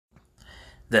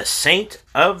The Saint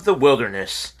of the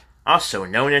Wilderness, also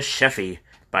known as Sheffey,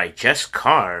 by Jess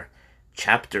Carr,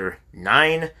 Chapter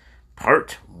 9,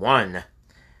 Part 1.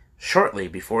 Shortly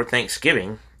before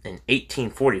Thanksgiving, in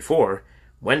 1844,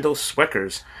 Wendell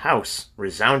Swecker's house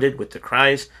resounded with the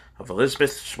cries of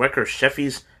Elizabeth Swecker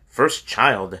Sheffey's first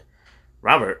child.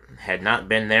 Robert had not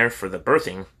been there for the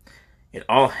birthing. It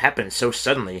all happened so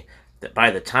suddenly that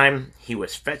by the time he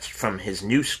was fetched from his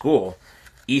new school,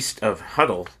 east of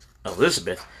Huddle,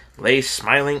 Elizabeth lay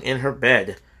smiling in her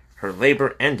bed, her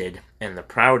labor ended, and the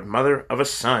proud mother of a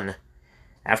son.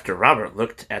 After Robert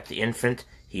looked at the infant,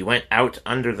 he went out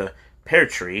under the pear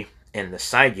tree in the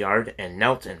side yard and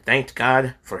knelt and thanked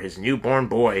God for his newborn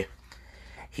boy.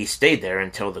 He stayed there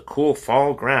until the cool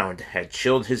fall ground had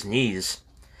chilled his knees.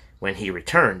 When he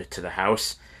returned to the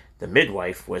house, the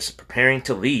midwife was preparing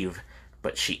to leave,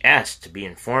 but she asked to be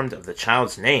informed of the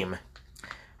child's name.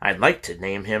 "I'd like to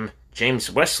name him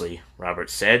James Wesley," Robert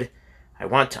said. "I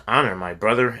want to honor my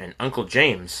brother and Uncle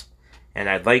James, and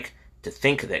I'd like to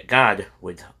think that God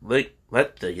would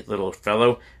let the little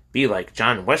fellow be like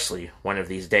John Wesley one of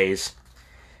these days."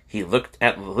 He looked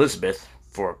at Elizabeth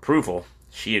for approval.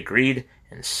 She agreed,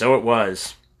 and so it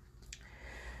was.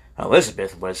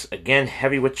 Elizabeth was again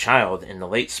heavy with child in the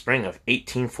late spring of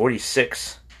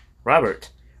 1846. "Robert,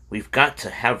 we've got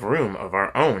to have room of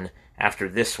our own after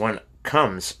this one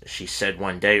comes," she said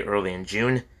one day early in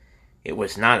June. It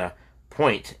was not a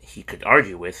point he could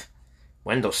argue with.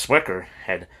 Wendell Swecker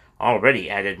had already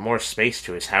added more space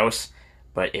to his house,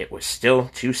 but it was still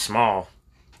too small,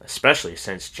 especially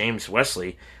since James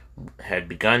Wesley had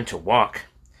begun to walk.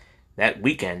 That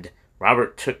weekend,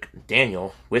 Robert took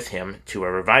Daniel with him to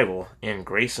a revival in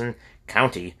Grayson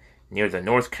County near the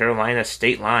North Carolina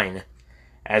state line.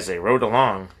 As they rode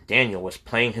along, Daniel was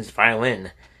playing his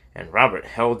violin, and Robert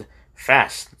held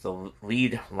fast the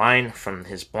lead line from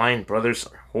his blind brother's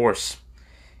horse.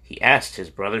 He asked his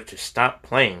brother to stop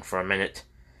playing for a minute.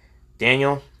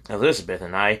 "Daniel, Elizabeth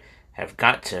and I have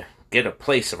got to get a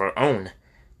place of our own.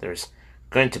 There's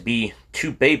going to be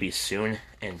 2 babies soon,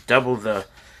 and double the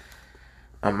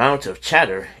amount of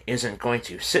chatter isn't going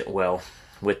to sit well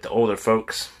with the older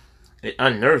folks. It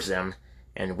unnerves them,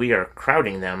 and we are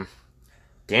crowding them."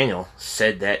 Daniel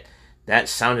said that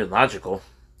sounded logical.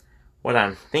 "What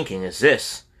I'm thinking is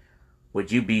this.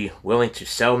 Would you be willing to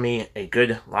sell me a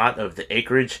good lot of the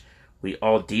acreage we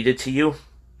all deeded to you?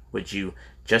 Would you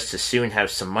just as soon have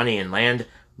some money and land,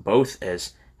 both,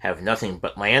 as have nothing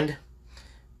but land?"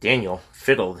 Daniel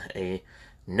fiddled a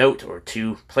note or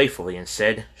two playfully and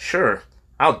said, "Sure,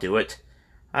 I'll do it.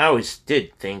 I always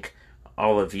did think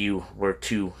all of you were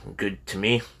too good to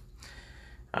me.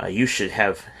 You should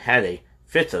have had a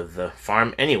fifth of the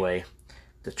farm anyway.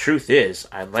 The truth is,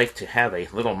 I'd like to have a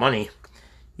little money.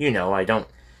 You know I don't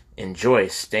enjoy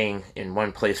staying in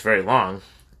one place very long,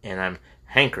 and I'm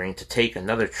hankering to take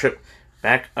another trip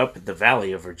back up the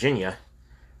valley of Virginia.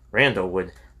 Randall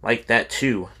would like that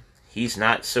too. He's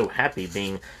not so happy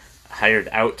being hired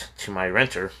out to my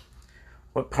renter.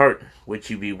 What part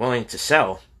would you be willing to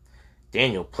sell?"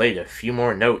 Daniel played a few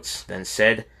more notes, then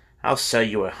said, "I'll sell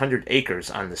you 100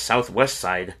 acres on the southwest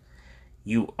side.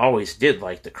 You always did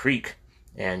like the creek,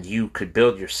 and you could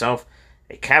build yourself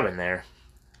a cabin there."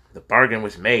 The bargain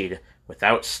was made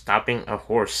without stopping a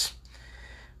horse.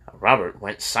 Robert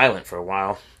went silent for a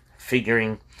while,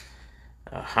 figuring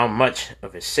how much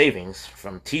of his savings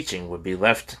from teaching would be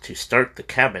left to start the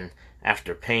cabin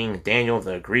after paying Daniel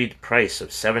the agreed price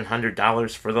of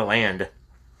 $700 for the land.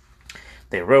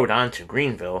 They rode on to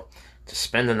Greenville to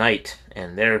spend the night,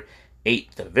 and there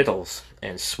ate the victuals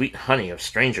and sweet honey of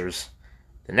strangers.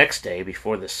 The next day,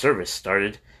 before the service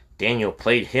started, Daniel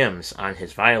played hymns on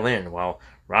his violin while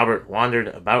Robert wandered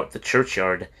about the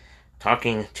churchyard,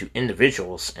 talking to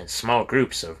individuals and small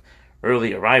groups of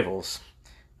early arrivals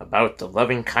about the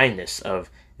loving kindness of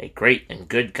a great and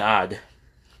good God.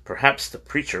 Perhaps the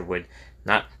preacher would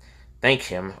not thank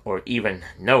him or even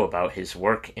know about his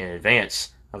work in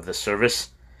advance of the service.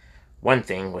 One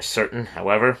thing was certain,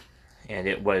 however, and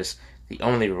it was the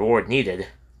only reward needed.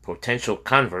 Potential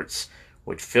converts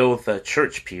would fill the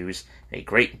church pews a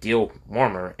great deal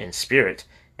warmer in spirit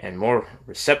and more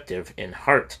receptive in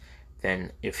heart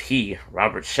than if he,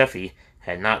 Robert Sheffey,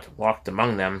 had not walked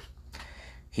among them.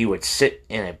 He would sit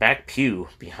in a back pew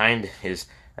behind his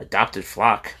adopted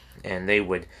flock, and they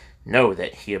would know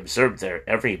that he observed their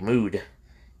every mood.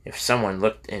 If someone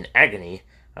looked in agony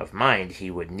of mind, he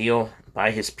would kneel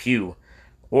by his pew,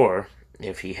 or,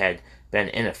 if he had been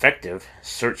ineffective,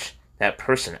 search that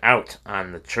person out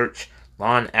on the church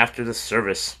lawn after the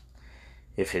service.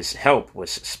 If his help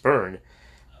was spurned,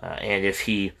 and if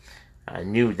he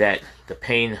knew that the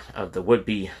pain of the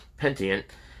would-be penitent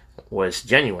was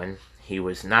genuine, he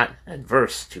was not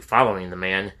adverse to following the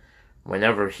man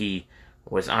whenever he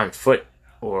was on foot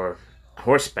or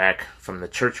horseback from the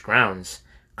church grounds,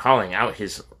 calling out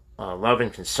his love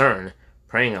and concern,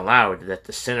 praying aloud that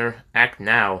the sinner act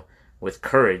now with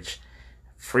courage,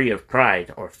 free of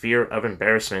pride or fear of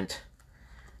embarrassment.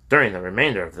 During the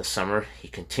remainder of the summer he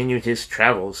continued his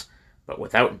travels, but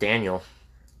without Daniel,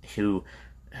 who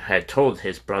had told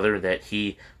his brother that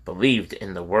he believed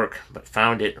in the work but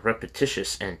found it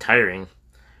repetitious and tiring.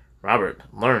 Robert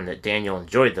learned that Daniel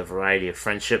enjoyed the variety of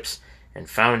friendships and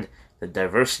found the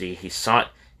diversity he sought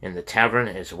in the tavern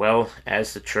as well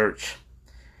as the church.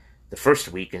 The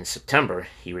first week in September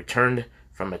he returned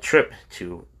from a trip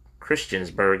to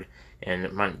Christiansburg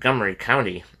in Montgomery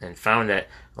County and found that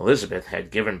Elizabeth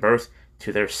had given birth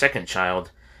to their second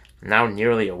child, now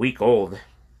nearly a week old.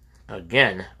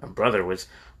 Again, a brother was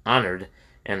honored,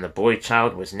 and the boy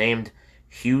child was named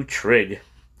Hugh Trigg.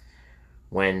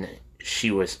 When she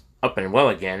was up and well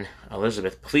again,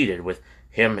 Elizabeth pleaded with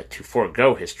him to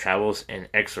forego his travels and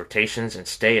exhortations and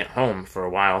stay at home for a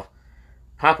while.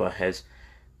 Papa has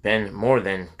been more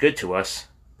than good to us,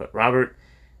 but Robert,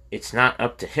 it's not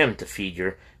up to him to feed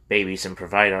your babies and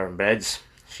provide our beds,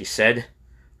 she said.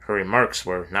 Her remarks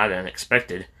were not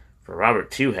unexpected, for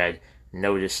Robert too had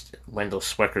noticed Wendell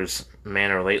Swecker's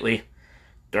manner lately.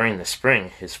 During the spring,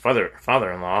 his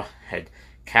father-in-law had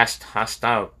cast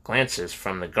hostile glances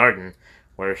from the garden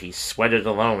where he sweated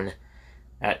alone.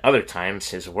 At other times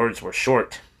his words were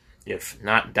short, if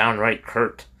not downright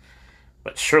curt.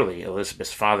 But surely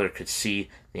Elizabeth's father could see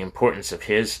the importance of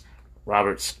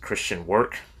Robert's Christian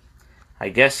work. I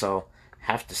guess I'll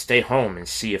have to stay home and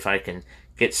see if I can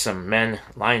get some men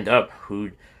lined up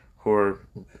who're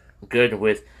good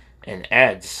with an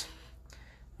adze.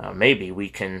 Maybe we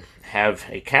can have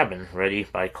a cabin ready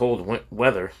by cold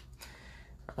weather,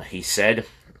 he said,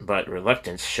 but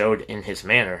reluctance showed in his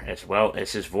manner as well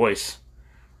as his voice.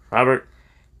 Robert,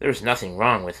 there's nothing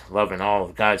wrong with loving all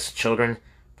of God's children,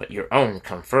 but your own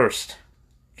come first.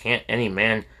 Can't any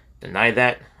man deny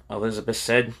that? Elizabeth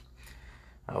said.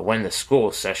 When the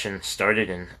school session started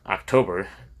in October,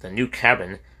 the new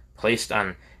cabin, placed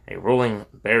on a rolling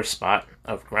bare spot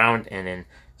of ground and in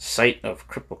sight of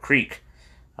Cripple Creek,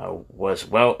 was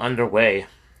well under way.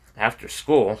 After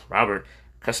school, Robert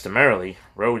customarily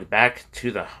rode back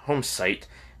to the home site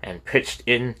and pitched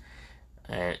in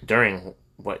doing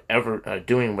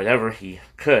whatever he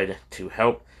could to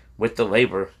help with the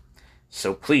labor.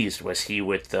 So pleased was he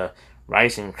with the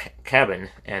rising cabin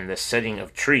and the setting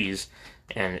of trees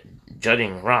and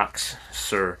jutting rocks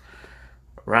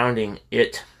surrounding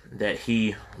it that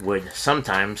he would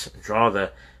sometimes draw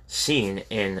the scene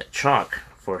in chalk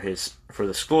for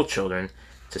the school children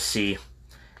to see.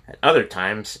 At other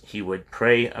times he would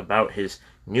pray about his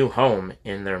new home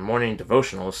in their morning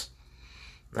devotionals.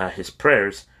 His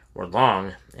prayers were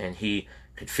long, and he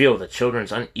could feel the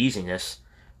children's uneasiness,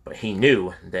 but he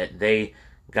knew that they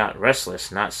got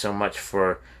restless not so much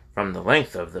from the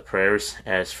length of the prayers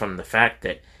as from the fact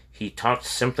that he talked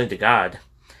simply to God,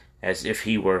 as if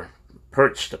he were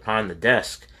perched upon the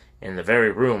desk in the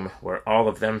very room where all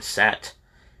of them sat.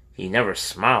 He never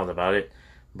smiled about it,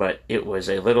 but it was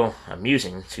a little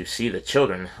amusing to see the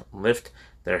children lift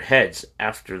their heads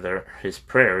after his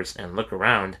prayers and look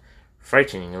around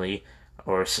frighteningly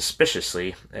or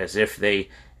suspiciously, as if they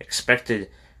expected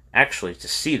actually to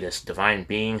see this divine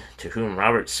being to whom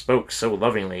Robert spoke so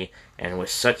lovingly and with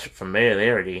such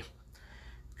familiarity.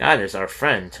 God is our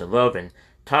friend to love and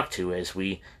talk to as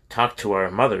we talk to our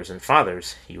mothers and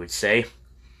fathers, he would say.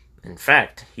 In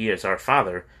fact, he is our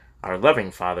Father, our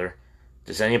loving Father.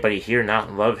 Does anybody here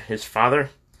not love his Father?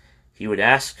 He would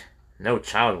ask. No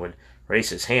child would raise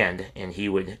his hand, and he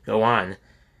would go on.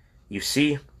 You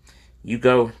see, you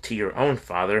go to your own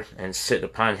father and sit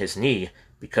upon his knee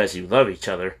because you love each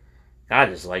other. God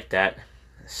is like that.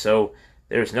 So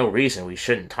there is no reason we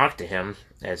shouldn't talk to him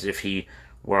as if he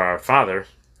were our Father,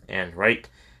 and right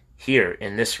here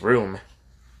in this room.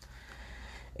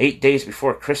 8 days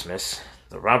before Christmas,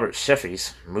 the Robert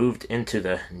Sheffeys moved into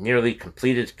the nearly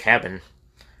completed cabin.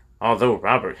 Although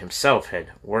Robert himself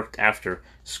had worked after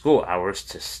school hours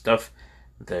to stuff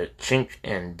the chink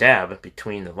and dab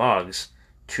between the logs,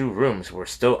 2 rooms were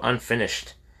still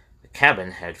unfinished. The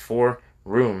cabin had 4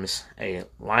 rooms, a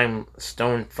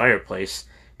limestone fireplace,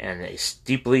 and a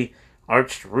steeply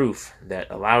arched roof that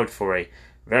allowed for a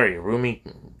very roomy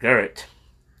garret.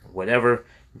 Whatever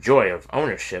joy of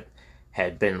ownership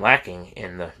had been lacking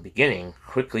in the beginning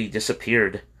quickly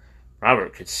disappeared.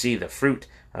 Robert could see the fruit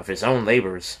of his own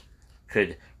labors,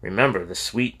 could remember the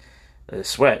sweet The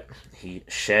sweat he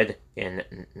shed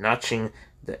in notching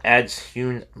the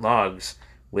adze-hewn logs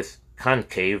with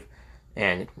concave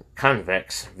and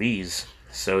convex V's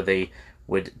so they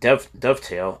would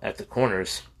dovetail at the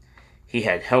corners. He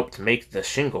had helped make the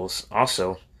shingles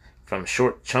also, from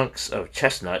short chunks of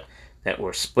chestnut that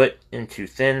were split into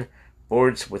thin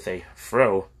boards with a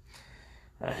froe.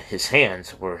 His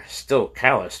hands were still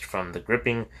calloused from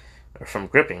gripping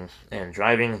and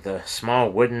driving the small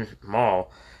wooden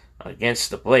maul against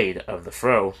the blade of the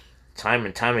froe, time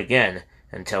and time again,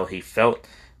 until he felt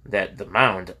that the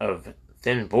mound of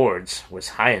thin boards was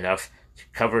high enough to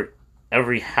cover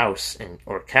every house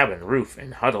or cabin roof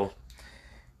and huddle.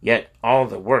 Yet all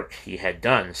the work he had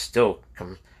done still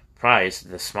comprised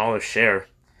the smaller share,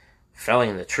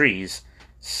 felling the trees,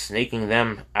 snaking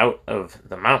them out of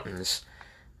the mountains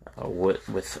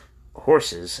with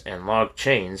horses and log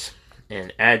chains,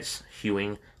 and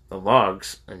adze-hewing the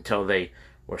logs until they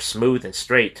were smooth and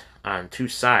straight on two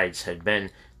sides had been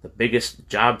the biggest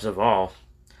jobs of all.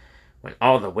 When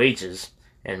all the wages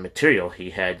and material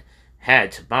he had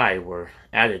to buy were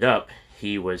added up,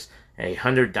 he was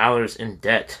 $100 in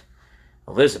debt.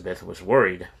 Elizabeth was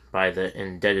worried by the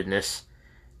indebtedness.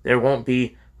 "There won't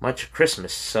be much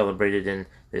Christmas celebrated in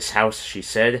this house," she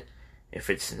said. "If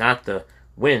it's not the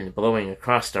wind blowing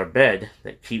across our bed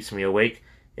that keeps me awake,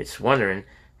 it's wondering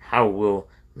how we'll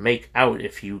make out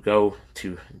if you go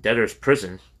to debtor's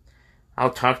prison."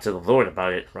 "I'll talk to the Lord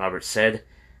about it," Robert said.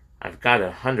 "I've got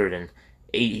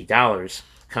 $180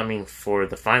 coming for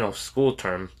the final school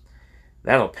term.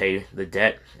 That'll pay the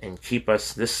debt and keep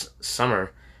us this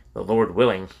summer, the Lord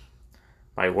willing."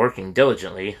 By working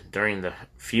diligently during the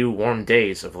few warm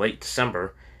days of late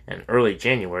December and early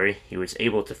January, he was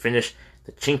able to finish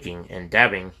the chinking and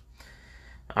dabbing.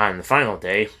 On the final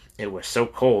day, it was so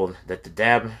cold that the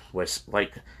dab was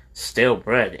like stale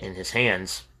bread in his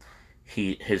hands.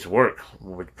 His work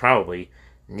would probably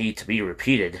need to be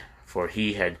repeated, for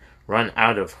he had run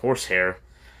out of horsehair,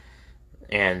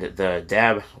 and the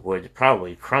dab would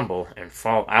probably crumble and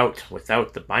fall out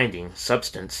without the binding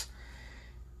substance.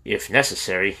 If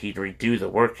necessary, he'd redo the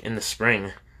work in the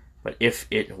spring, but if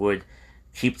it would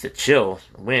keep the chill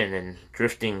wind and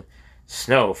drifting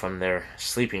snow from their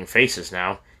sleeping faces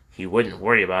now, he wouldn't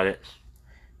worry about it.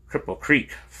 Cripple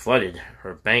Creek flooded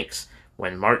her banks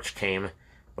when March came,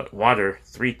 but water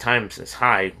 3 times as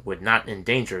high would not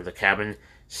endanger the cabin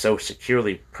so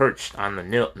securely perched on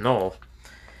the knoll.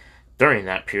 During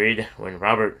that period, when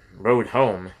Robert rode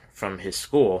home from his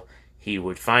school, he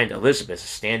would find Elizabeth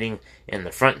standing in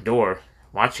the front door,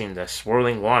 watching the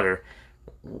swirling water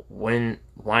wind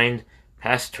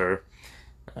past her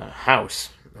house,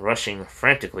 rushing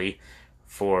frantically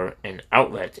for an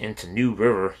outlet into New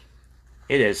River.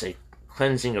 "It is a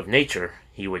cleansing of nature,"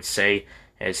 he would say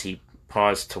as he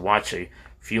paused to watch a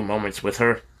few moments with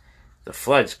her. "The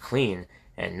floods clean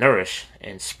and nourish,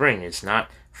 and spring is not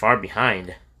far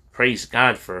behind. Praise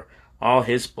God for all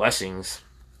his blessings."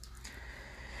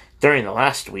 During the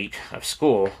last week of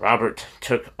school, Robert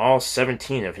took all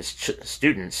 17 of his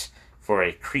students for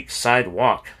a creekside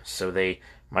walk so they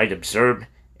might observe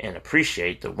and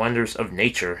appreciate the wonders of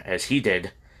nature as he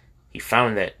did. He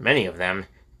found that many of them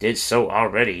did so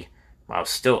already, while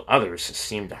still others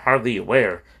seemed hardly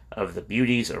aware of the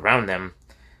beauties around them.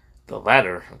 The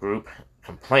latter group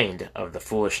complained of the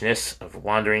foolishness of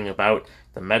wandering about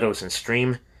the meadows and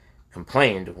stream,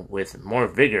 complained with more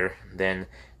vigor than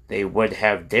they would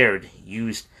have dared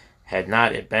use had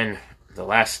not it been the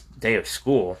last day of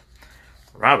school.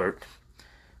 Robert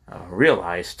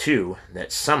realized, too,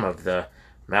 that some of the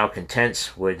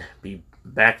malcontents would be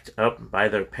backed up by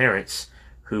their parents,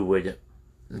 who would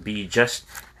be just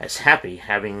as happy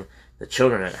having the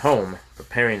children at home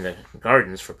preparing the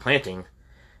gardens for planting.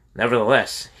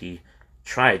 Nevertheless, he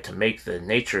tried to make the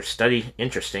nature study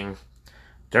interesting.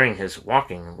 During his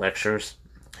walking lectures,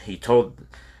 he told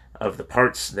of the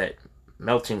parts that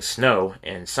melting snow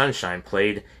and sunshine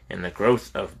played in the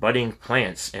growth of budding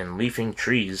plants and leafing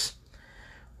trees.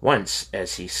 Once,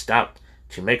 as he stopped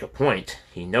to make a point,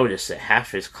 he noticed that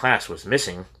half his class was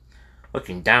missing.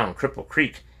 Looking down Cripple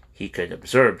Creek, he could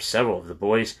observe several of the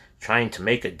boys trying to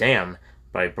make a dam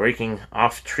by breaking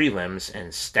off tree limbs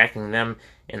and stacking them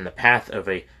in the path of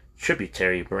a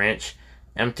tributary branch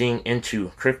emptying into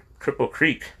Cripple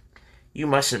Creek. "You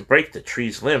mustn't break the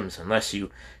tree's limbs unless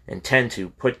you intend to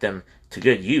put them to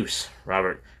good use,"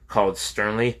 Robert called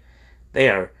sternly. "They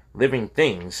are living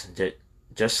things,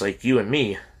 just like you and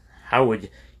me. How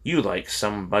would you like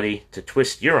somebody to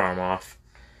twist your arm off?"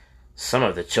 Some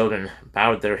of the children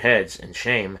bowed their heads in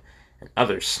shame, and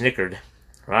others snickered.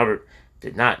 Robert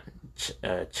did not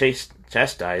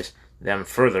chastise them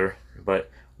further, but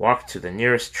walked to the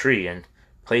nearest tree and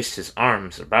placed his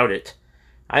arms about it.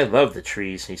 "I love the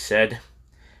trees," he said.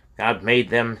 "God made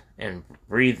them and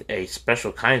breathed a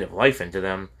special kind of life into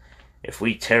them. If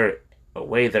we tear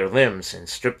away their limbs and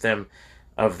strip them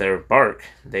of their bark,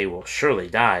 they will surely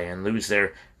die and lose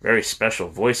their very special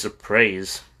voice of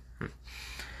praise."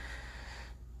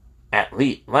 At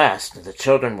last the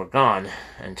children were gone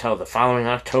until the following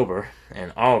October,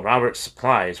 and all Robert's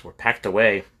supplies were packed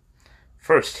away.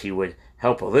 First he would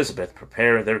help Elizabeth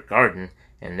prepare their garden,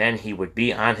 and then he would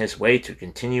be on his way to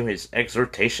continue his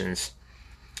exhortations.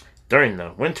 During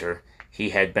the winter he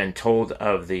had been told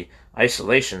of the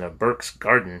isolation of Burke's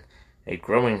Garden, a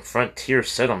growing frontier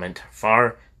settlement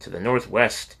far to the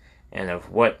northwest, and of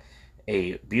what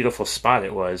a beautiful spot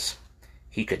it was.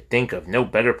 He could think of no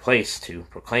better place to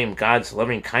proclaim God's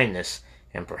loving kindness,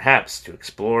 and perhaps to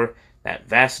explore that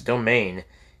vast domain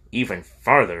even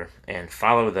farther, and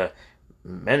follow the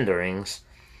meanderings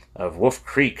of Wolf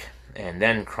Creek, and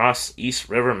then cross East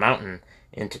River Mountain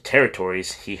into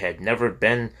territories he had never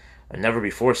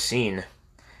before seen.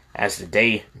 As the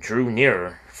day drew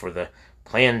nearer for the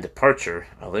planned departure,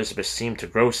 Elizabeth seemed to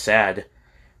grow sad.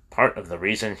 Part of the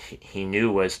reason he knew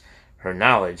was her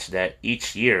knowledge that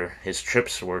each year his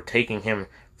trips were taking him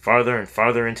farther and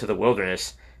farther into the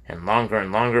wilderness, and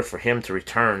longer for him to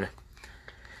return.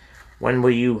 "When will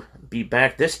you be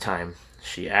back this time?"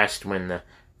 she asked when the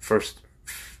first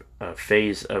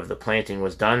phase of the planting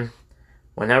was done.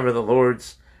 "Whenever the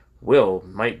Lord's will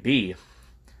might be.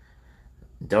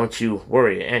 Don't you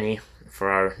worry any,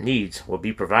 for our needs will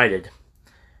be provided."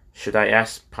 "Should I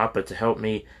ask Papa to help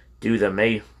me do the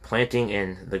May planting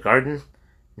in the garden?"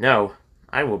 "No,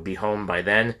 I will be home by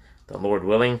then, the Lord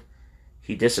willing."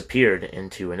 He disappeared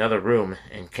into another room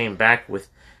and came back with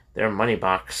their money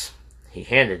box. He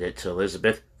handed it to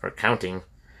Elizabeth for counting.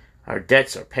 "Our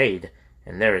debts are paid,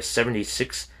 and there is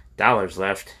 $76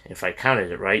 left, if I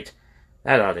counted it right.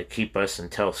 That ought to keep us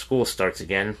until school starts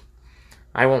again."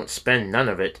 "I won't spend none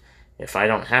of it if I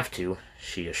don't have to,"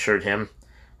 she assured him.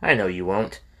 "I know you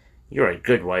won't. You're a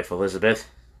good wife, Elizabeth.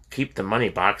 Keep the money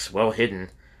box well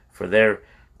hidden, for there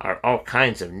are all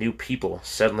kinds of new people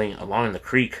settling along the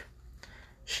creek."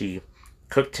 She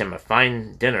cooked him a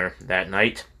fine dinner that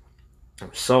night.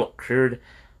 Salt cured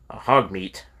hog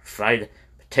meat, fried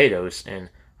potatoes, and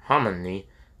hominy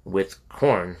with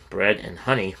corn, bread, and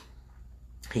honey.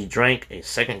 He drank a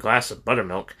second glass of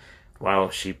buttermilk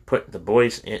while she put the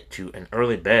boys into an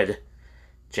early bed.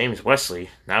 James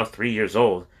Wesley, now 3 years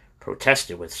old,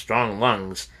 protested with strong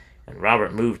lungs, and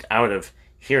Robert moved out of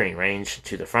hearing range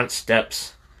to the front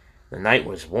steps. The night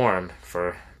was warm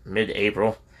for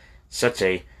mid-April. Such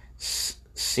a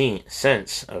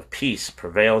sense of peace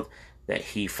prevailed that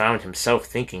he found himself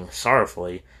thinking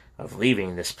sorrowfully of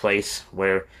leaving this place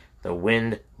where the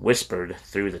wind whispered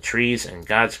through the trees and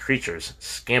God's creatures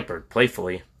scampered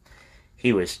playfully.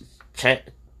 He was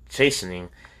chastening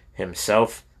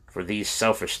himself for these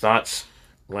selfish thoughts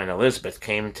when Elizabeth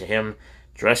came to him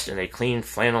dressed in a clean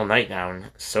flannel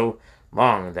nightgown so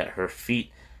long that her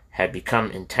feet had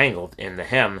become entangled in the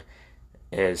hem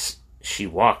as she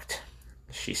walked.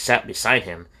 She sat beside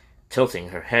him, tilting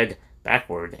her head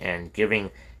backward and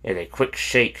giving it a quick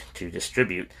shake to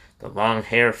distribute the long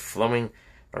hair falling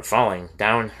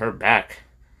down her back.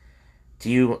 "Do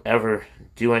you ever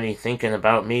do any thinking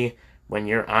about me when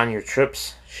you're on your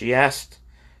trips?" she asked.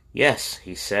 "Yes,"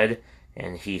 he said,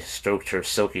 and he stroked her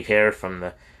silky hair from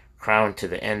the crown to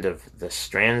the end of the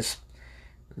strands.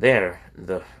 There,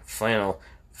 the flannel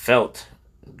felt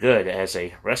good as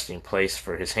a resting place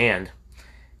for his hand.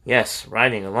 "Yes,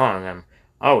 riding along, I'm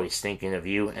always thinking of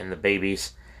you and the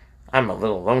babies. I'm a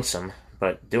little lonesome,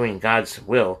 but doing God's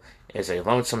will is a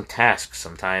lonesome task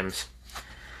sometimes."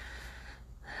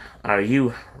 "Are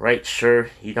you right sure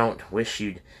you don't wish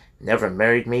you'd never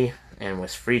married me and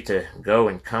was free to go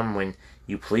and come when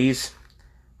you please?"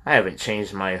 "I haven't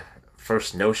changed my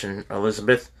first notion,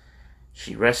 Elizabeth."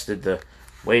 She rested the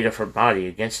weight of her body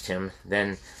against him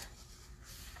then,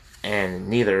 and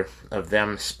neither of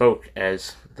them spoke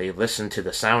as they listened to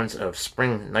the sounds of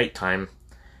spring nighttime.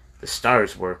 The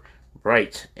stars were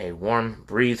bright, a warm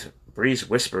breeze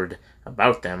whispered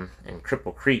about them, and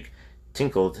Cripple Creek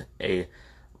tinkled a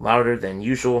louder than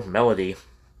usual melody.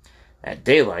 At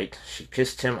daylight she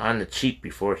kissed him on the cheek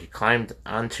before he climbed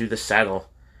onto the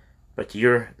saddle. "But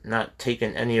you're not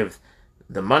taking any of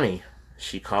the money,"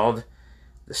 she called.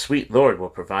 "The sweet Lord will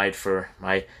provide for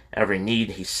my every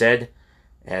need," he said,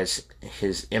 as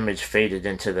his image faded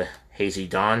into the hazy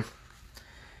dawn.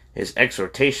 His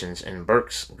exhortations in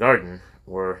Burke's Garden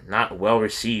were not well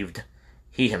received.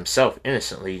 He himself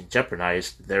innocently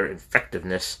jeopardized their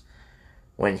effectiveness.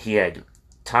 when he had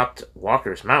topped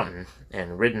Walker's Mountain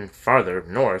and ridden farther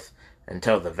north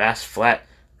until the vast flat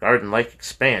garden-like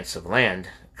expanse of land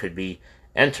could be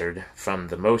entered from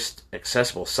the most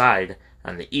accessible side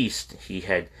on the east, he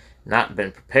had not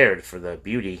been prepared for the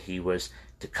beauty he was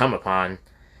to come upon.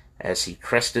 As he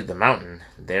crested the mountain,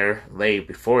 there lay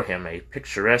before him a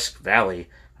picturesque valley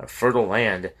of fertile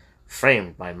land,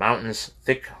 framed by mountains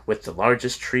thick with the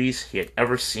largest trees he had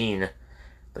ever seen.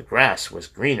 The grass was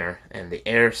greener, and the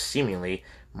air seemingly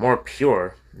more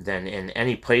pure than in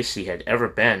any place he had ever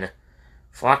been.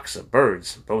 Flocks of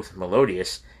birds, both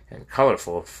melodious and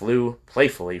colorful, flew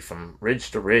playfully from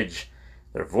ridge to ridge,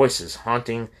 their voices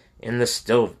haunting in the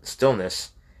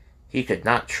stillness. He could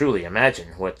not truly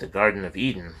imagine what the Garden of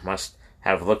Eden must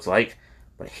have looked like,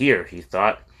 but here, he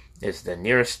thought, is the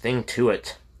nearest thing to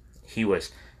it. He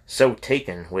was so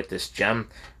taken with this gem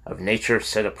of nature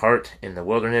set apart in the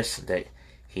wilderness that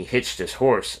he hitched his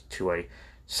horse to a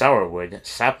sourwood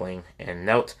sapling and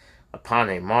knelt upon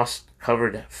a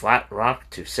moss-covered flat rock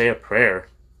to say a prayer.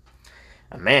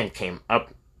 A man came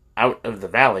up out of the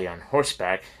valley on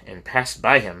horseback and passed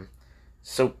by him.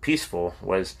 So peaceful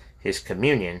was his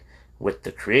communion with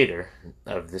the Creator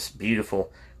of this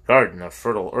beautiful garden of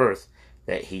fertile earth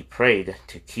that he prayed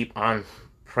to keep on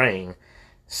praying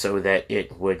so that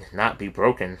it would not be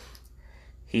broken.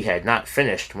 He had not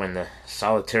finished when the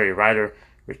solitary rider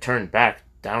returned back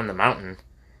down the mountain.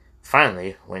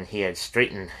 Finally, when he had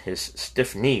straightened his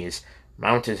stiff knees,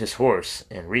 mounted his horse,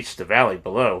 and reached the valley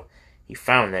below, he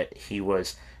found that he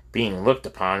was being looked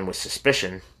upon with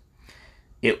suspicion.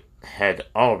 It had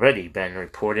already been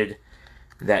reported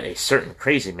that a certain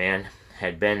crazy man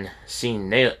had been seen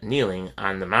kneeling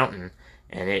on the mountain,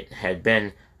 and it had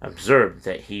been observed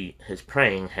that his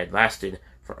praying had lasted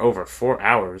for over 4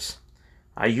 hours.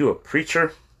 "Are you a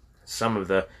preacher?" Some of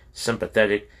the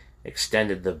sympathetic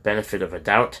extended the benefit of a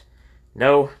doubt.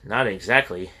 "No, not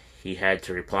exactly," he had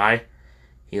to reply.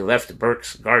 He left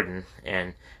Burke's garden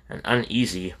and an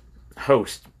uneasy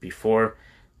host before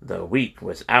the week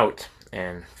was out,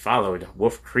 and followed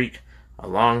Wolf Creek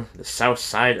along the south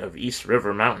side of East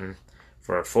River Mountain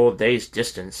for a full day's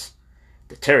distance.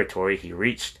 The territory he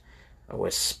reached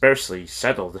was sparsely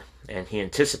settled, and he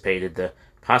anticipated the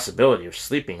possibility of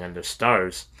sleeping under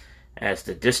stars as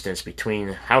the distance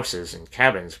between houses and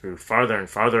cabins grew farther and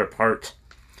farther apart.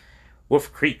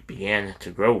 Wolf Creek began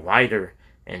to grow wider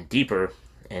and deeper,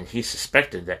 and he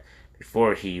suspected that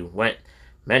before he went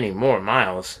many more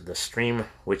miles, the stream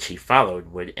which he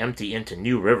followed would empty into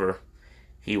New River.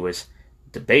 He was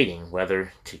debating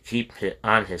whether to keep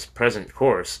on his present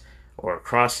course or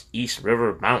cross East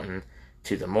River Mountain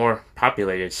to the more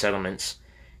populated settlements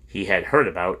he had heard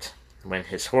about, when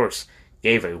his horse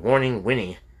gave a warning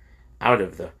whinny. Out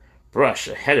of the brush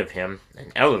ahead of him,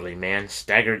 an elderly man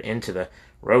staggered into the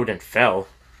road and fell.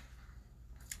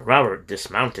 Robert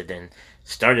dismounted and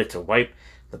started to wipe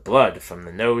the blood from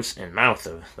the nose and mouth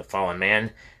of the fallen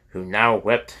man, who now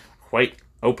wept quite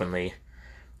openly.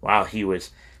 While he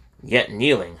was yet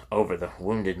kneeling over the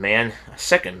wounded man, a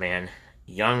second man,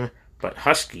 young but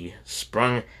husky,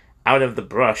 sprung out of the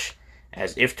brush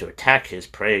as if to attack his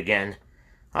prey again.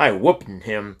 "I whooped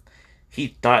him. He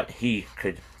thought he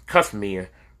could cuff me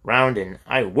round, and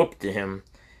I whooped him."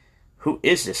 "Who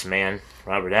is this man?"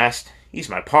 Robert asked. "He's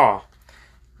my paw.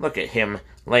 Look at him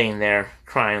laying there,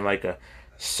 crying like a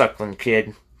suckling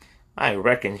kid. I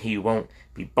reckon he won't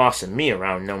be bossing me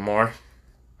around no more.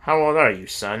 How old are you,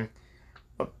 son?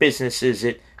 What business is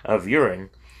it of your'n?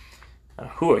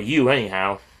 Who are you,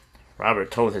 anyhow?"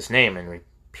 Robert told his name and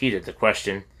repeated the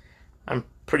question. "I'm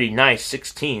pretty nigh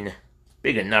 16,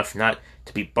 big enough not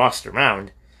to be bossed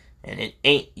around, and it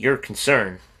ain't your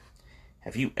concern."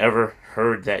 "Have you ever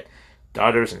heard that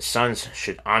daughters and sons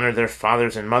should honor their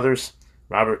fathers and mothers?"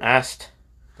 Robert asked.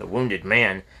 The wounded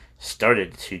man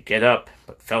started to get up,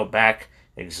 but fell back,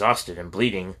 exhausted and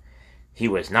bleeding. He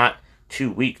was not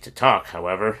too weak to talk,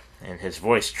 however, and his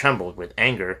voice trembled with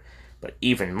anger, but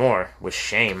even more with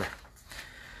shame.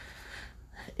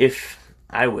 "If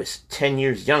I was 10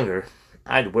 years younger,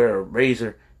 I'd wear a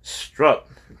razor strut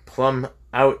plumb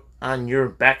out on your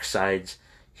backsides,"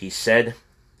 he said.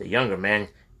 The younger man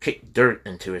kicked dirt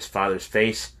into his father's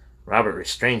face. Robert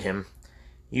restrained him.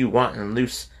 "You wantin'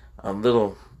 loose a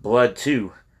little blood,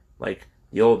 too, like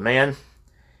the old man?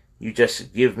 You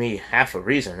just give me half a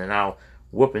reason, and I'll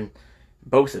whoopin'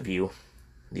 both of you."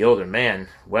 The older man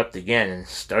wept again and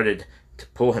started to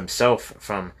pull himself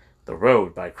from the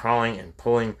road by crawling and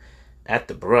pulling at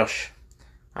the brush.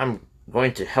 "I'm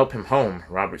going to help him home,"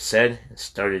 Robert said, and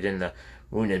started in the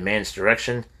wounded man's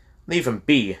direction. "Leave him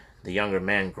be," the younger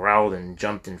man growled and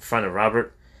jumped in front of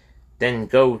Robert. Then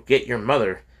go get your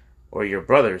mother, or your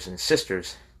brothers and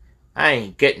sisters. I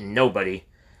ain't getting nobody.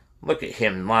 Look at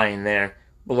him lying there,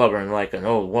 blubbering like an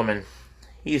old woman.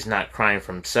 He's not crying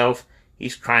for himself,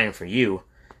 he's crying for you.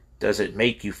 Does it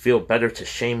make you feel better to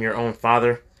shame your own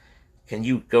father? Can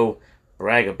you go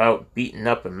brag about beating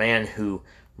up a man who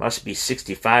must be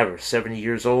 65 or 70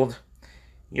 years old?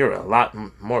 You're a lot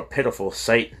more pitiful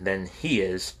sight than he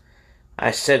is.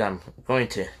 I said I'm going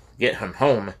to get him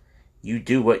home. You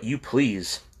do what you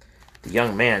please. The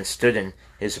young man stood in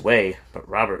his way, but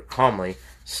Robert calmly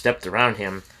stepped around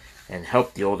him and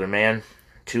helped the older man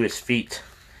to his feet.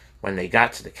 When they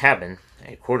got to the cabin,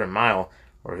 a quarter-mile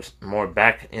or more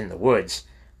back in the woods,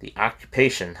 the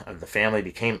occupation of the family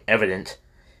became evident.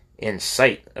 In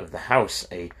sight of the house,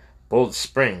 a bold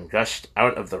spring gushed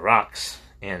out of the rocks,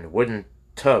 and wooden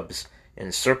tubs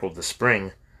encircled the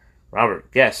spring.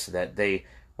 Robert guessed that they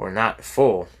were not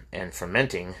full and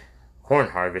fermenting.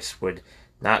 Corn harvest would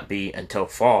not be until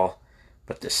fall,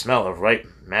 but the smell of ripe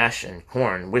mash and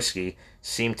corn whiskey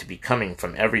seemed to be coming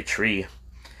from every tree.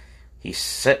 He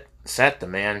sat the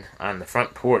man on the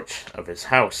front porch of his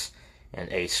house,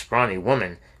 and a scrawny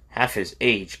woman half his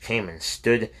age came and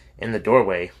stood in the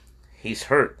doorway. He's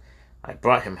hurt. I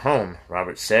brought him home,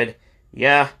 Robert said.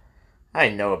 Yeah, I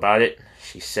know about it,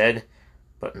 she said,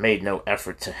 but made no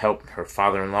effort to help her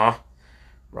father-in-law.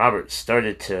 Robert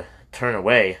started to turn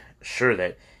away, sure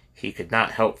that he could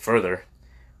not help further.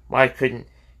 Why couldn't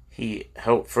he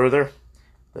help further?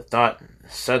 The thought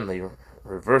suddenly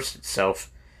reversed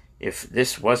itself. If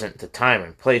this wasn't the time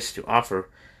and place to offer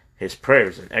his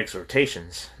prayers and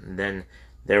exhortations, then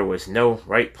there was no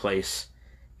right place.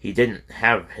 He didn't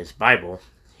have his Bible.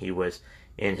 It was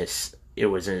in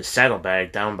his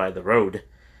saddlebag down by the road,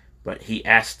 but he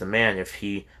asked the man if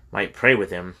he might pray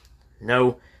with him.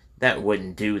 No, that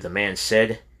wouldn't do, the man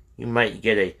said. You might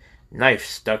get a knife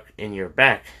stuck in your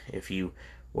back if you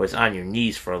was on your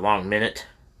knees for a long minute.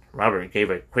 Robert gave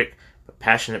a quick but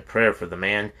passionate prayer for the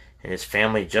man and his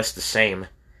family just the same.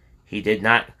 He did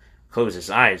not close his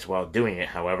eyes while doing it,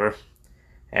 however.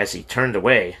 As he turned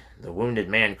away, the wounded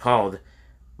man called,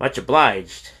 "Much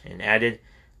obliged," and added,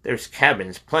 "There's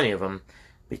cabins, plenty of 'em,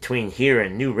 between here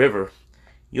and New River.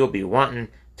 You'll be wantin'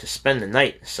 to spend the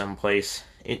night someplace.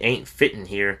 It ain't fittin'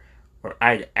 here, or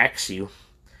I'd ax you."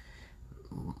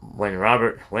 When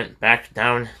Robert went back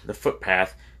down the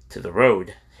footpath to the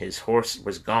road, his horse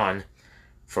was gone.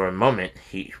 For a moment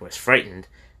he was frightened,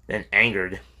 then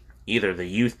angered. Either the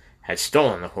youth had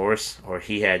stolen the horse, or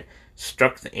he had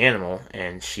struck the animal,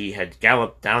 and she had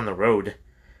galloped down the road.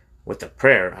 With a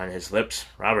prayer on his lips,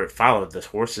 Robert followed the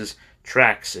horse's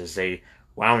tracks as they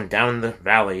wound down the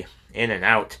valley, in and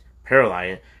out,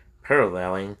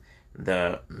 paralleling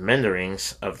the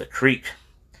meanderings of the creek.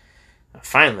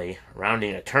 Finally,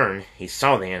 rounding a turn, he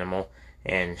saw the animal,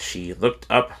 and she looked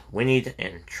up, whinnied,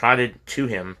 and trotted to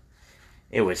him.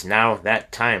 It was now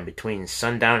that time between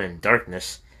sundown and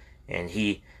darkness, and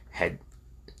he had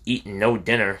eaten no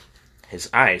dinner. His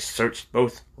eyes searched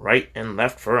both right and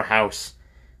left for a house.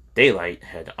 Daylight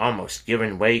had almost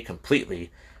given way completely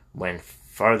when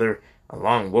farther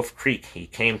along Wolf Creek he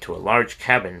came to a large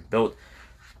cabin built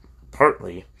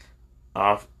partly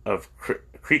off of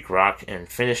creek rock and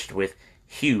finished with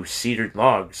hewn cedar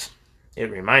logs.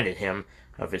 It reminded him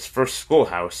of his first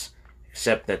schoolhouse,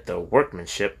 except that the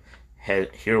workmanship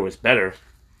here was better.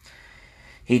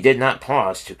 He did not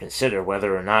pause to consider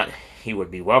whether or not he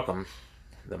would be welcome.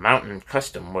 The mountain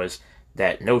custom was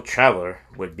that no traveler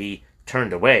would be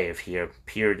turned away if he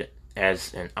appeared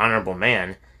as an honorable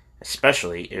man,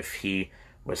 especially if he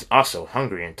was also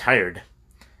hungry and tired.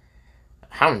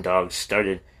 Hound dogs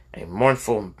started a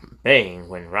mournful baying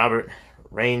when Robert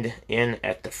reined in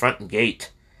at the front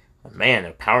gate. A man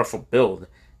of powerful build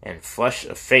and flush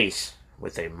of face,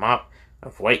 with a mop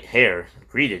of white hair,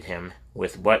 greeted him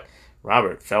with what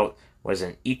Robert felt was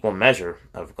an equal measure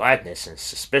of gladness and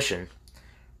suspicion.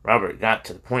 Robert got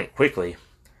to the point quickly.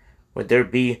 "Would there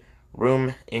be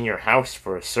room in your house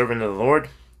for a servant of the Lord?"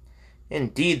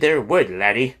 "Indeed there would,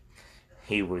 laddie,"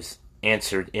 he was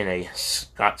answered in a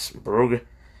Scots brogue.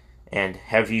 "And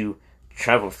have you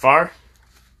travelled far?"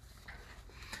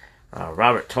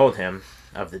 Robert told him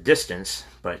of the distance,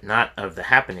 but not of the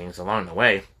happenings along the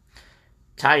way.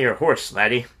 "Tie your horse,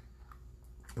 laddie.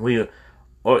 We'll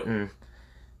olt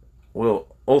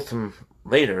him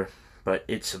later, but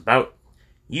it's about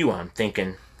you I'm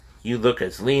thinking. You look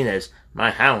as lean as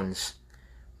my hounds."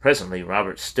 Presently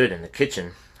Robert stood in the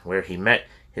kitchen, where he met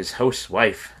his host's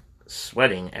wife,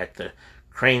 sweating at the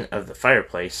crane of the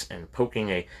fireplace and poking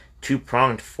a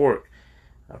two-pronged fork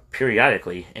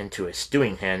periodically into a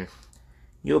stewing hen.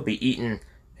 "You'll be eating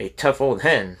a tough old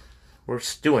hen. we're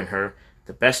stewing her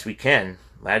the best we can,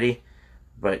 laddie,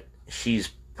 but she's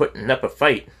putting up a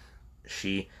fight,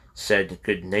 she said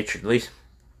good-naturedly.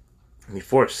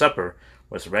 Before supper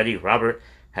was ready, Robert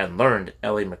had learned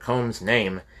Ellie McCombs'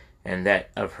 name and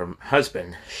that of her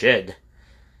husband, Shed.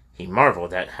 He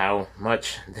marveled at how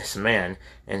much this man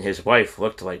and his wife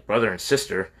looked like brother and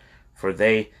sister, for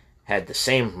they had the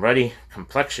same ruddy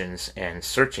complexions and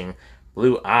searching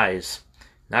blue eyes,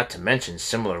 not to mention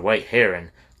similar white hair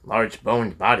and large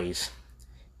boned bodies.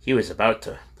 He was about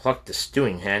to pluck the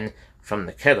stewing hen from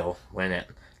the kettle when at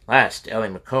last Ellie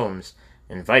McCombs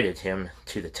invited him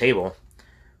to the table.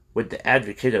 Would the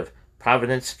advocate of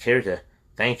Providence care to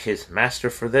thank his master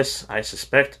for this, I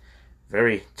suspect,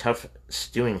 very tough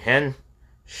stewing hen?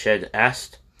 Shed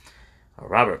asked.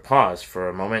 Robert paused for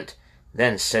a moment,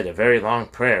 then said a very long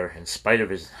prayer in spite of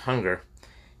his hunger.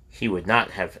 He would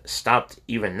not have stopped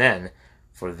even then,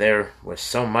 for there was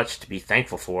so much to be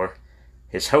thankful for.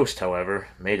 His host, however,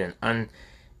 made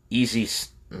uneasy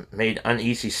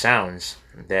sounds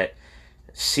that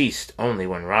ceased only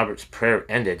when Robert's prayer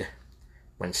ended.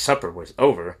 When supper was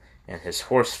over, and his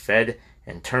horse fed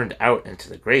and turned out into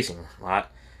the grazing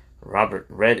lot, Robert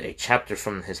read a chapter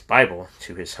from his Bible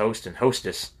to his host and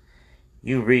hostess.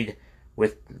 "You read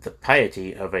with the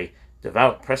piety of a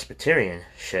devout Presbyterian,"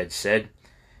 Shed said.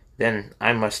 "Then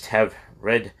I must have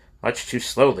read much too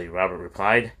slowly," Robert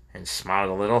replied, and smiled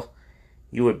a little.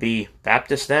 "You would be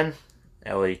Baptist, then?"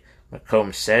 Ellie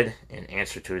McCombs said, in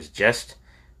answer to his jest.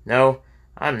 "No,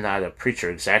 I'm not a preacher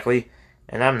exactly,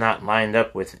 and I'm not lined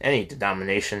up with any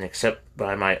denomination except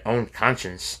by my own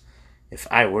conscience. If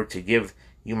I were to give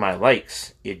you my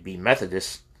likes, it'd be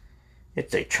Methodist."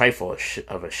 "It's a trifle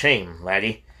of a shame,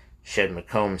 laddie," Shed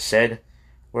McCombs said.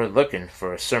 "We're looking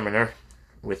for a sermoner,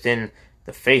 within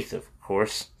the faith, of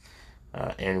course,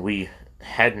 and we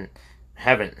haven't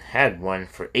had one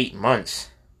for 8 months.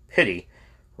 Pity.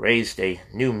 Raised a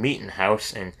new meeting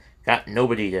house and got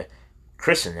nobody to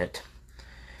christen it."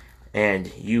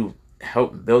 "And you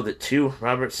helped build it too?"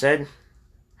 Robert said.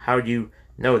 "How do you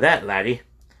know that, laddie?"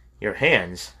 "Your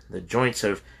hands. The joints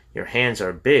of your hands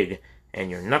are big,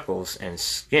 and your knuckles and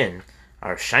skin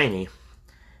are shiny.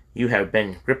 You have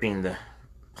been gripping the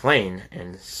plane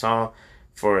and saw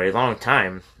for a long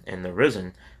time, and the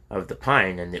resin of the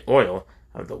pine and the oil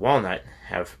of the walnut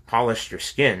have polished your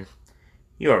skin.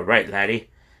 You are right, laddie,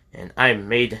 and I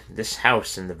made this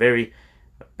house in the very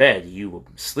bed you will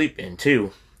sleep in,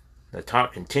 too." The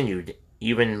talk continued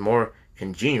even more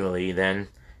congenially then,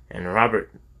 and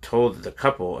Robert told the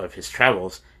couple of his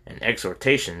travels and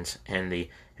exhortations and the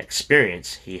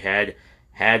experience he had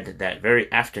had that very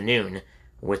afternoon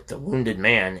with the wounded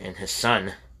man and his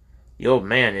son. "The old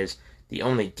man is the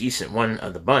only decent one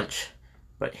of the bunch,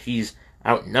 but he's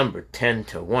outnumbered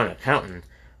 10-to-1 accounting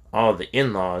all the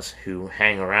in-laws who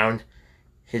hang around.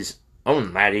 His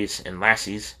own laddies and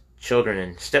lassies, children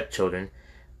and stepchildren,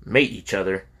 mate each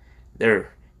other. There's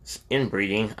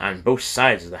inbreeding on both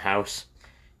sides of the house.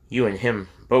 You and him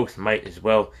both might as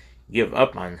well give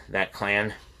up on that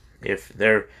clan. If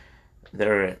they're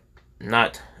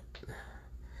not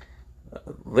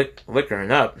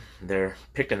liquoring up, they're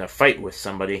picking a fight with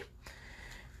somebody."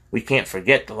 "We can't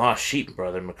forget the lost sheep,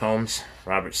 Brother McCombs,"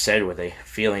 Robert said with a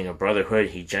feeling of brotherhood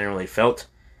he generally felt.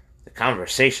 The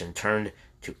conversation turned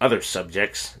to other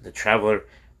subjects the traveler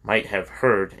might have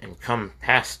heard and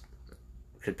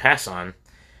could pass on.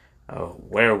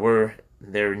 Where were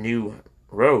there new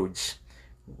roads?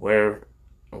 Where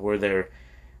were there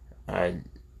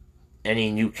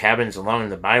any new cabins along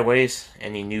the byways?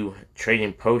 Any new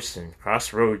trading posts and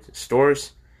crossroad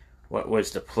stores? What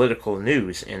was the political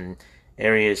news in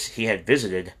areas he had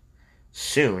visited?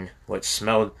 Soon, what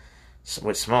small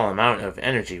amount of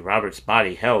energy Robert's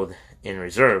body held in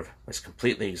reserve was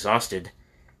completely exhausted.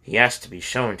 He asked to be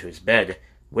shown to his bed,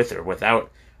 with or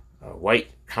without a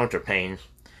white counterpane.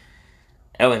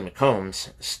 Ellie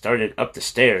McCombs started up the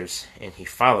stairs, and he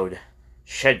followed.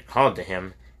 Shed called to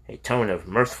him, a tone of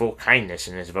mirthful kindness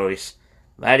in his voice.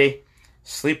 "Laddie,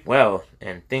 sleep well,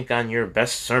 and think on your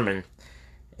best sermon.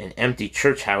 An empty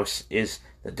church house is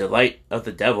the delight of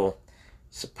the devil.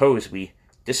 Suppose we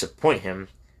disappoint him,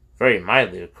 very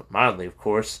mildly of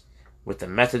course, with the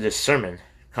Methodist sermon,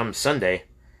 come Sunday."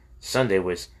 Sunday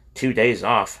was 2 days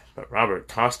off, but Robert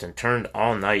tossed and turned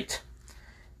all night.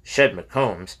 Shed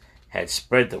McCombs had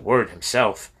spread the word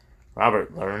himself.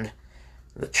 Robert learned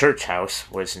the church house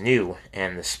was new,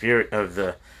 and the spirit of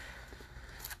the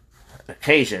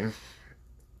occasion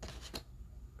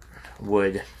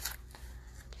would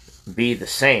be the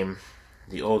same.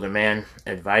 The older man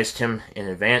advised him in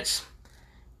advance.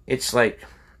 "It's like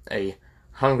a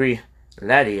hungry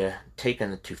laddie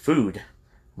taken to food.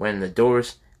 When the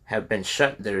doors have been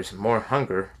shut, there's more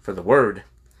hunger for the word.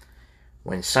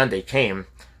 When Sunday came,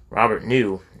 Robert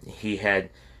knew he had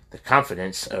the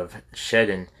confidence of Shed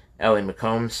and Ellie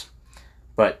McCombs,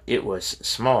 but it was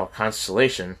small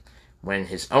consolation when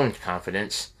his own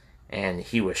confidence, and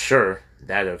he was sure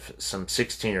that of some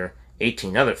 16 or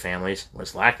 18 other families,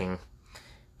 was lacking.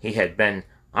 He had been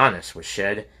honest with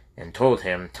Shed and told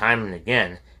him time and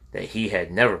again that he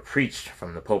had never preached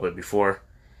from the pulpit before,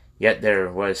 yet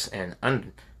there was an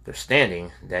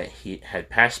understanding that he had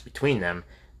passed between them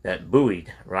that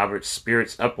buoyed Robert's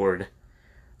spirits upward.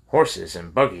 Horses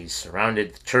and buggies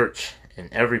surrounded the church,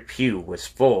 and every pew was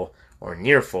full or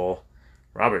near full.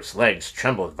 Robert's legs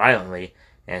trembled violently,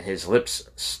 and his lips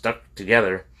stuck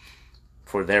together,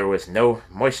 for there was no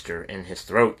moisture in his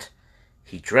throat.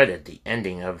 He dreaded the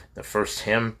ending of the first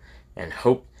hymn, and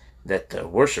hoped that the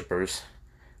worshippers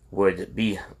would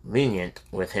be lenient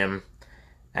with him.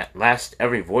 At last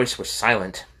every voice was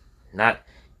silent. Not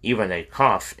even a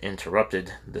cough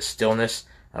interrupted the stillness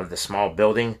of the small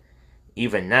building.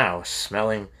 Even now,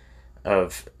 smelling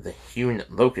of the hewn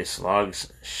locust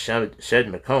logs Shed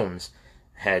McCombs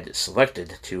had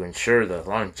selected to ensure the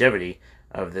longevity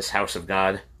of this house of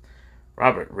God.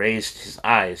 Robert raised his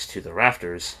eyes to the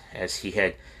rafters, as he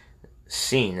had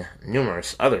seen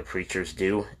numerous other preachers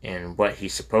do, in what he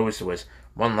supposed was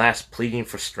one last pleading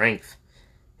for strength.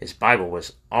 His Bible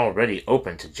was already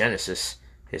open to Genesis,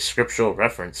 his scriptural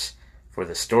reference for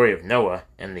the story of Noah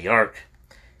and the ark.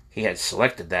 He had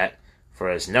selected that, for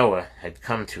as Noah had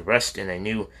come to rest in a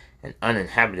new and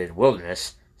uninhabited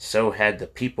wilderness, so had the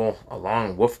people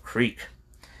along Wolf Creek.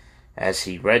 As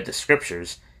he read the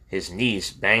scriptures, his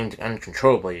knees banged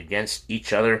uncontrollably against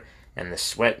each other, and the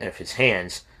sweat of his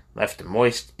hands left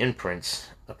moist imprints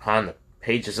upon the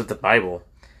pages of the Bible.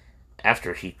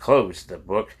 After he closed the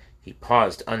book, he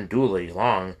paused unduly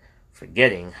long,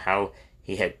 forgetting how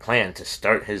he had planned to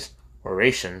start his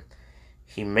oration.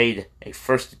 He made a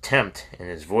first attempt, and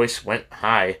his voice went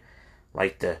high,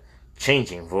 like the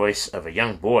changing voice of a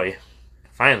young boy.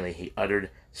 Finally he uttered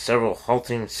several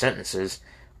halting sentences,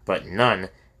 but none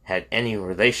had any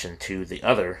relation to the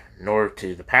other, nor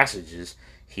to the passages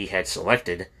he had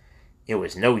selected. It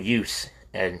was no use,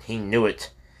 and he knew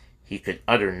it. He could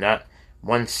utter not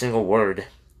one single word.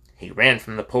 He ran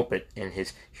from the pulpit in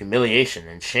his humiliation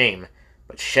and shame,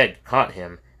 but Shed caught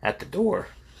him at the door.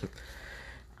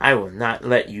 "I will not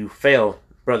let you fail,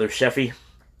 Brother Sheffey.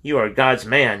 You are God's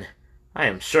man. I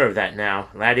am sure of that now,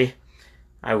 laddie.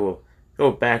 I will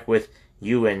go back with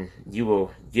you, and you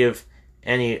will give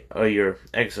any of your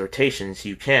exhortations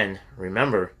you can.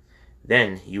 Remember,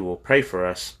 then you will pray for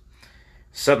us."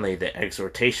 Suddenly the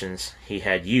exhortations he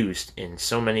had used in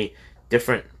so many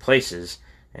different places,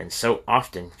 and so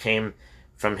often came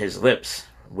from his lips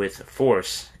with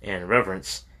force and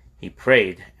reverence. He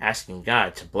prayed, asking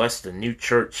God to bless the new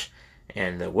church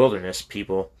and the wilderness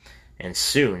people, and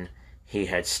soon he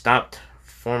had stopped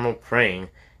formal praying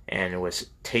and was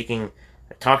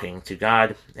talking to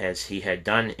God as he had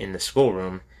done in the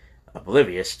schoolroom,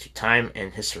 oblivious to time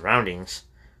and his surroundings.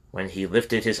 When he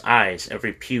lifted his eyes,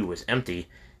 every pew was empty,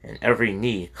 and every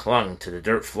knee clung to the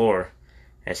dirt floor.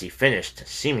 As he finished,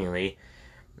 seemingly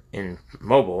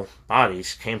immobile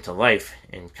bodies came to life,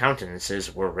 and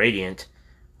countenances were radiant.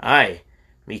 "Aye,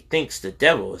 methinks the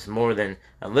devil is more than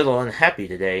a little unhappy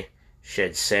today,"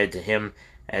 Shed said to him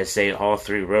as they all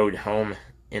three rode home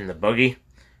in the buggy.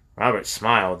 Robert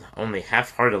smiled, only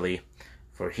half-heartedly,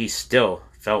 for he still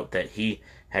felt that he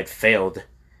had failed.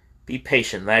 "Be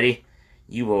patient, laddie.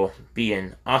 You will be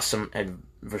an awesome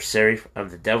adversary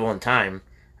of the devil in time,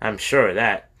 I'm sure of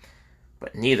that.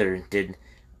 But neither did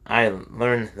I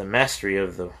learn the mastery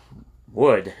of the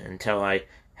wood until I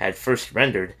had first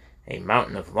rendered a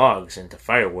mountain of logs into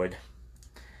firewood."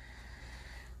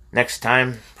 Next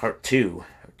time, Part 2,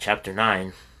 Chapter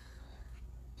 9.